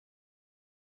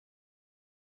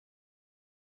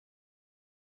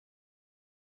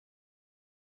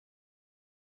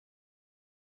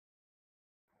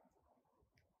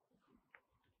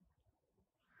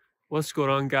What's going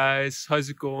on, guys? How's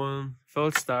it going?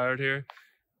 Phil's tired here.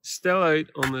 Still out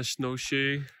on the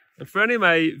snowshoe. And for any of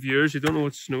my viewers who don't know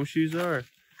what snowshoes are,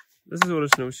 this is what a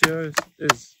snowshoe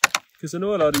is. Because I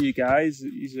know a lot of you guys,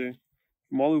 these are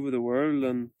from all over the world,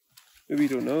 and maybe you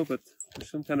don't know, but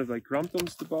there's some kind of like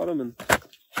ramp-ons at the bottom, and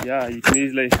yeah, you can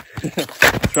easily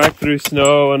track through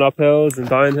snow and up hills and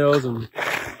down hills, and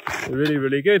they're really,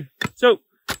 really good. So,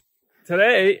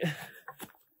 today,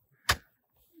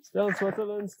 still in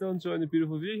Switzerland, still enjoying the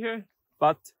beautiful view here,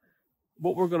 but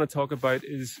what we're going to talk about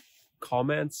is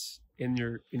comments in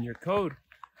your code.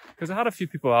 Because I had a few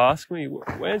people ask me,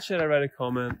 when should I write a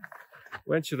comment?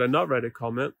 When should I not write a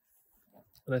comment?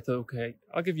 And I thought, okay,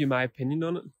 I'll give you my opinion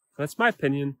on it. That's my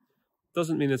opinion.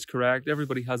 Doesn't mean it's correct.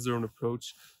 Everybody has their own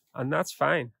approach, and that's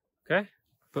fine, okay?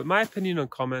 But my opinion on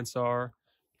comments are,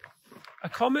 a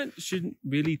comment shouldn't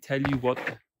really tell you what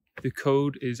the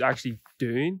code is actually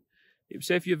doing.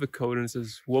 Say if you have a code and it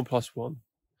says 1 + 1.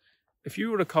 If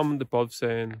you were to comment above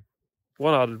saying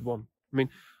 1 added 1, I mean,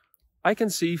 I can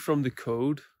see from the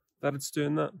code that it's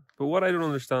doing that, but what I don't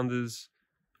understand is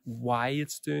why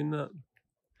it's doing that.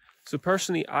 So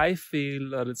personally, I feel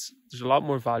that there's a lot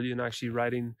more value in actually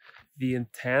writing the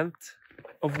intent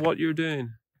of what you're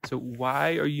doing. So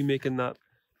why are you making that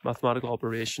mathematical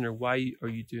operation, or why are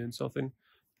you doing something?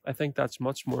 I think that's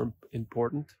much more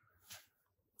important.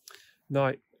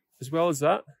 Now, as well as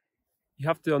that, you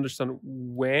have to understand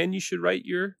when you should write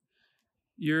your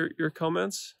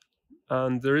comments.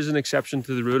 And there is an exception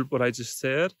to the rule, what I just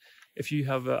said. If you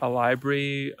have a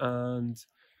library, and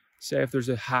say if there's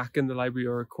a hack in the library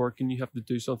or a quirk and you have to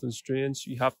do something strange,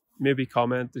 you have maybe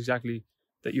comment exactly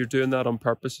that you're doing that on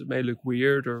purpose. It may look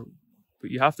weird, but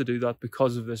you have to do that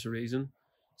because of this reason.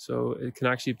 So it can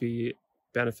actually be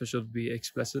beneficial to be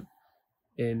explicit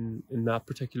in that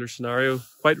particular scenario.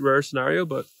 Quite rare scenario,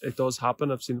 but it does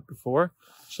happen. I've seen it before.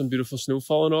 Some beautiful snow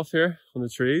falling off here on the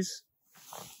trees.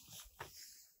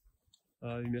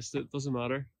 You missed it, doesn't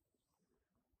matter.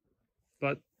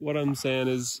 But what I'm saying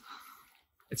is,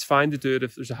 it's fine to do it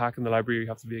if there's a hack in the library. You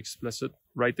have to be explicit.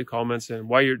 Write the comments and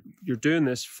why you're doing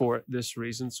this for this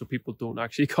reason, so people don't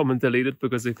actually come and delete it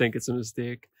because they think it's a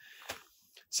mistake.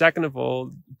 Second of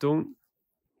all, don't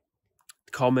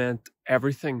comment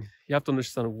everything. You have to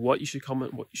understand what you should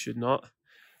comment and what you should not.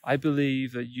 I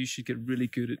believe that you should get really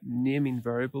good at naming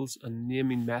variables and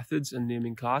naming methods and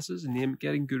naming classes and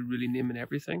getting good at really naming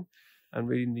everything. And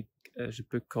reading there's a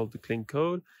book called The Clean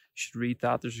Code. You should read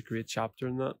that. There's a great chapter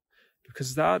in that,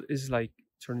 because that is like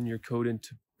turning your code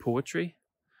into poetry.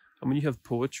 And when you have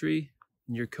poetry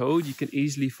in your code, you can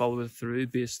easily follow it through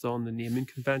based on the naming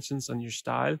conventions and your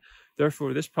style.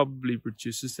 Therefore, this probably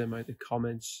reduces the amount of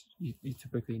comments you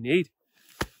typically need.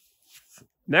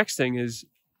 Next thing is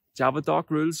Javadoc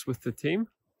rules with the team.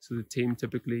 So the team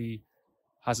typically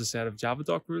has a set of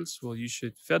Javadoc rules. Well, you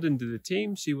should fit into the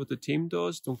team, see what the team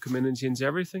does. Don't come in and change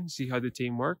everything. See how the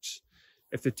team works.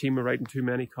 If the team are writing too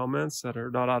many comments that are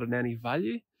not adding any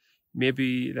value,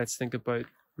 maybe let's think about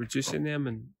reducing them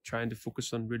and trying to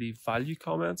focus on really value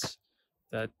comments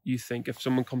that you think if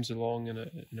someone comes along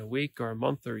in a week or a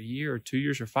month or a year or 2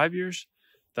 years or 5 years,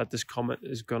 that this comment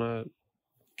is gonna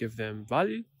give them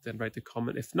value, then write the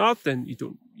comment. If not, then you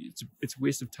don't. It's a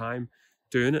waste of time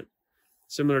doing it.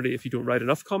 Similarly, if you don't write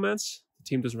enough comments, the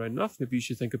team doesn't write enough, maybe you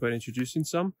should think about introducing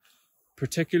some,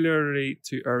 particularly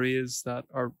to areas that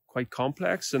are quite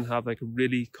complex and have like a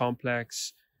really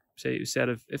complex, say, a set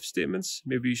of if statements.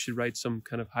 Maybe you should write some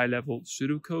kind of high-level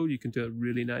pseudocode. You can do it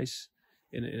really nice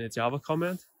in a Java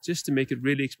comment, just to make it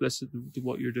really explicit to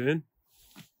what you're doing.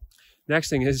 Next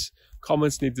thing is,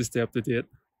 comments need to stay up to date.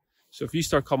 So if you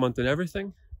start commenting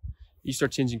everything, you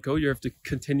start changing code, you have to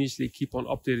continuously keep on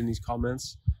updating these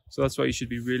comments. So that's why you should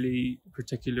be really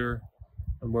particular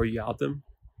on where you add them.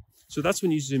 So that's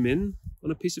when you zoom in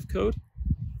on a piece of code.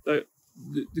 Now,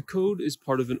 the code is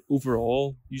part of an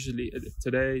overall, usually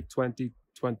today,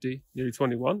 2020, nearly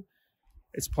 21.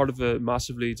 It's part of a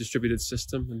massively distributed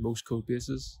system in most code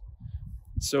bases.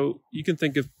 So you can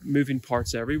think of moving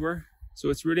parts everywhere. So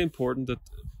it's really important that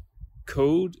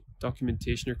code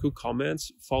documentation or code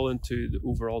comments fall into the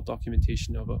overall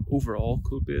documentation of an overall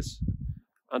code base.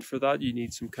 And for that, you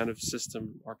need some kind of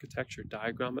system architecture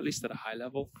diagram, at least at a high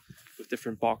level, with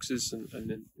different boxes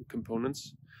and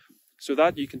components, so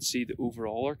that you can see the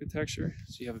overall architecture.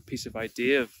 So you have a piece of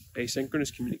idea of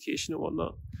asynchronous communication and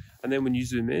whatnot. And then when you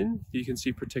zoom in, you can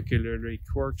see particularly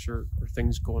quirks or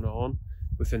things going on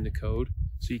within the code.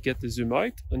 So you get to zoom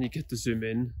out and you get to zoom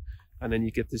in, and then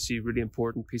you get to see really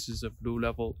important pieces of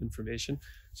low-level information.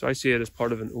 So I see it as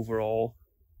part of an overall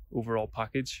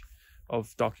package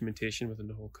of documentation within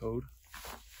the whole code.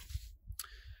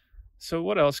 So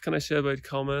what else can I say about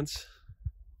comments?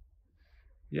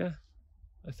 Yeah,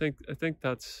 I think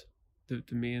that's the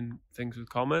main things with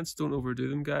comments. Don't overdo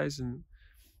them, guys, and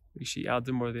actually add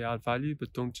them where they add value,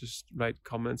 but don't just write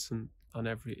comments on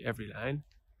every line.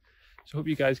 So I hope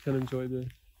you guys can enjoy the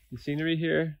scenery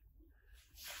here.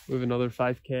 We have another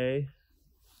 5k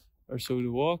or so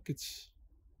to walk. It's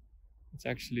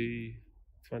actually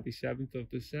 27th of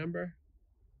December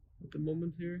at the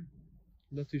moment here.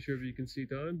 I'm not too sure if you can see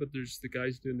down, but there's the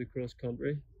guys doing the cross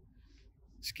country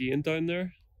skiing down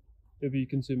there. Maybe you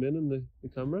can zoom in on the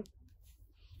camera.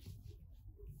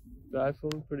 The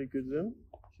iPhone, pretty good zoom.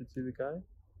 Should see the guy.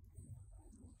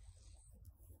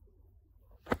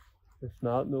 If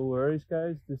not, no worries,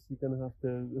 guys. Just you're gonna have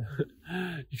to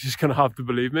you're just gonna have to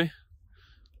believe me.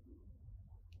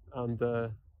 And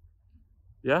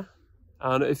yeah.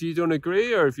 And if you don't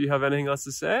agree, or if you have anything else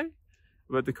to say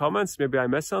about the comments, maybe I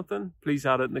missed something, please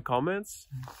add it in the comments.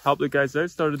 Help the guys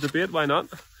out, start a debate, why not?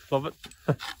 Love it.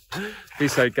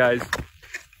 Peace out, guys.